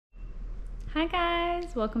Hi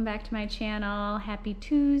guys, welcome back to my channel. Happy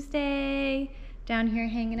Tuesday. Down here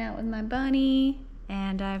hanging out with my bunny,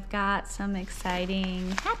 and I've got some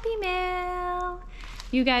exciting happy mail.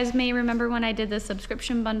 You guys may remember when I did the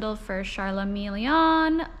subscription bundle for Charla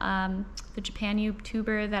Million, the Japan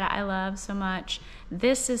YouTuber that I love so much.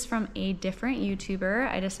 This is from a different YouTuber.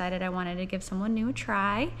 I decided I wanted to give someone new a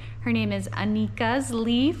try. Her name is Annika's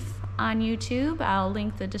Leaf on YouTube. I'll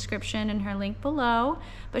link the description and her link below.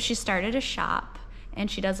 But she started a shop,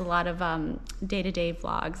 and she does a lot of day-to-day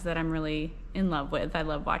vlogs that I'm really in love with. I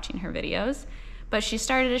love watching her videos. But she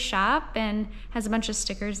started a shop and has a bunch of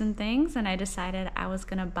stickers and things, and I decided I was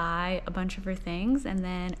gonna buy a bunch of her things and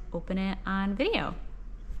then open it on video.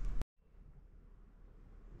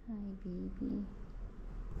 Hi, baby.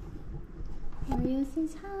 Oreo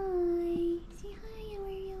says hi. Say hi,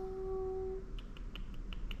 Oreo.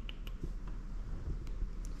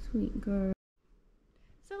 Sweet girl.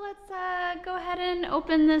 So let's go ahead and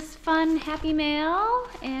open this fun happy mail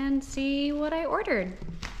and see what I ordered.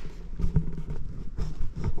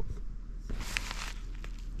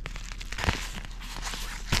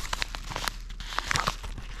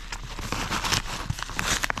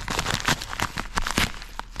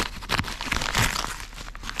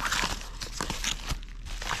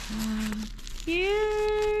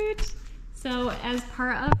 Cute! So as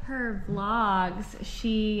part of her vlogs,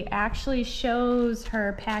 she actually shows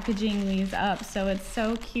her packaging these up, so it's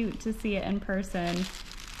so cute to see it in person.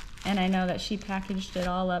 And I know that she packaged it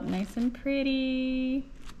all up nice and pretty.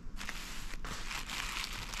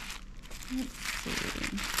 Let's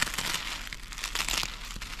see.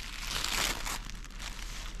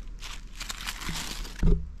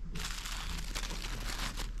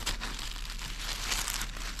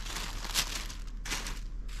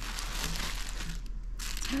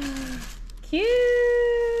 Cute!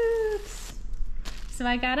 So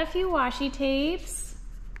I got a few washi tapes.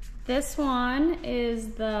 This one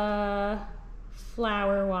is the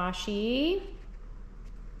flower washi,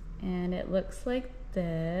 and it looks like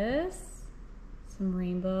this. Some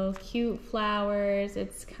rainbow cute flowers.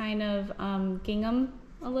 It's kind of gingham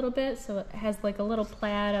a little bit, so it has like a little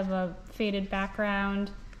plaid of a faded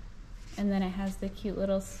background, and then it has the cute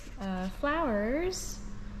little flowers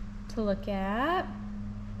to look at.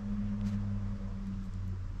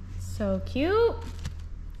 So cute.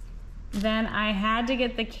 Then I had to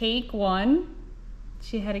get the cake one.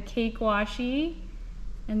 She had a cake washi,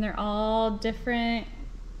 and they're all different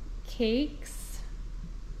cakes.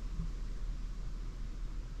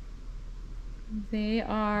 They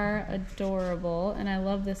are adorable, and I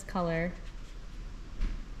love this color.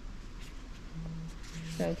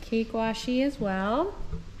 So cake washi as well.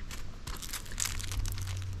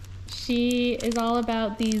 She is all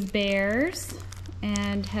about these bears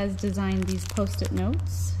and has designed these post-it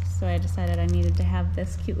notes. So I decided I needed to have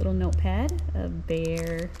this cute little notepad of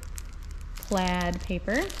bear plaid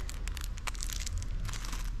paper.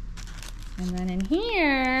 And then in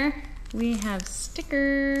here, we have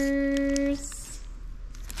stickers.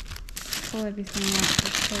 Pull everything out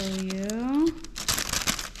to show you.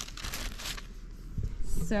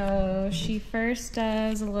 So she first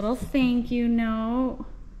does a little thank you note.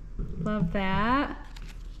 Love that.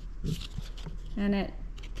 And it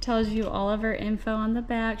tells you all of her info on the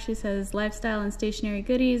back. She says, lifestyle and stationery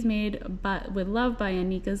goodies made with love by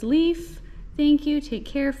Annika's Leaf. Thank you, take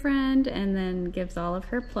care, friend. And then gives all of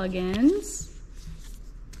her plugins.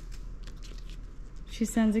 She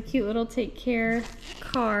sends a cute little take care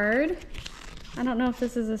card. I don't know if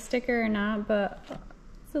this is a sticker or not, but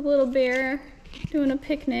it's a little bear doing a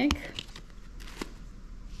picnic.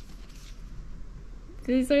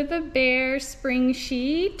 These are the bear spring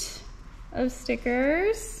sheet of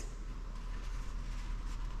stickers.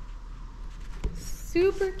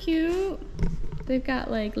 Super cute. They've got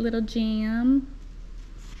like little jam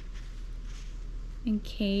and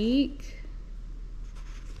cake.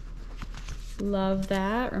 Love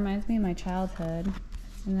that. Reminds me of my childhood.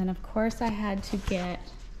 And then of course I had to get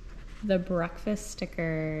the breakfast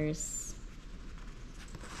stickers.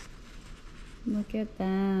 Look at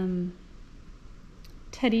them.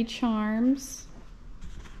 Teddy Charms.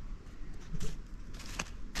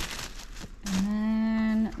 And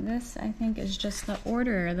then this, I think, is just the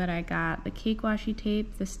order that I got. The cake washi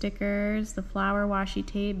tape, the stickers, the flower washi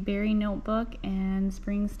tape, berry notebook, and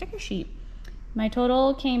spring sticker sheet. My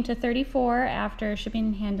total came to $34 after shipping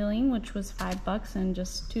and handling, which was $5 and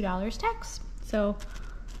just $2 tax. So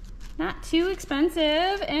not too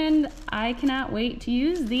expensive, and I cannot wait to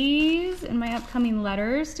use these in my upcoming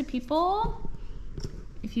letters to people.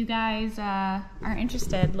 If you guys are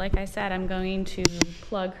interested, like I said, I'm going to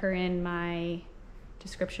plug her in my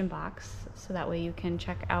description box, so that way you can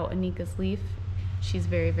check out Annika's leaf. She's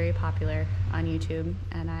very, very popular on YouTube,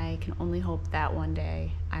 and I can only hope that one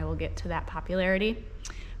day I will get to that popularity.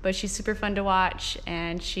 But she's super fun to watch,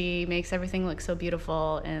 and she makes everything look so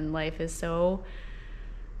beautiful, and life is so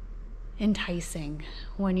enticing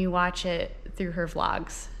when you watch it through her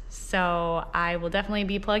vlogs. So I will definitely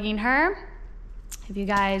be plugging her. If you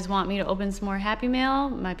guys want me to open some more Happy Mail,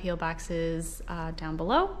 my P.O. box is down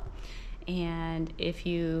below. And if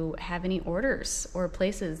you have any orders or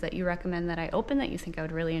places that you recommend that I open that you think I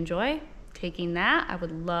would really enjoy taking that, I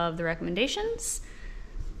would love the recommendations.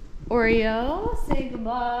 Oreo, say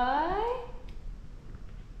goodbye.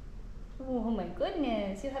 Oh my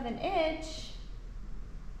goodness, you have an itch.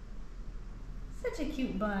 Such a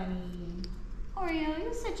cute bunny. Oreo,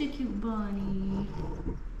 you're such a cute bunny.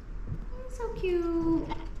 You're so cute.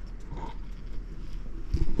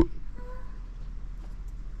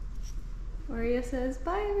 Oreo says,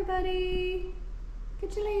 bye everybody.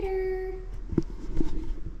 Catch you later.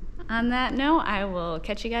 On that note, I will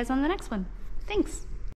catch you guys on the next one. Thanks.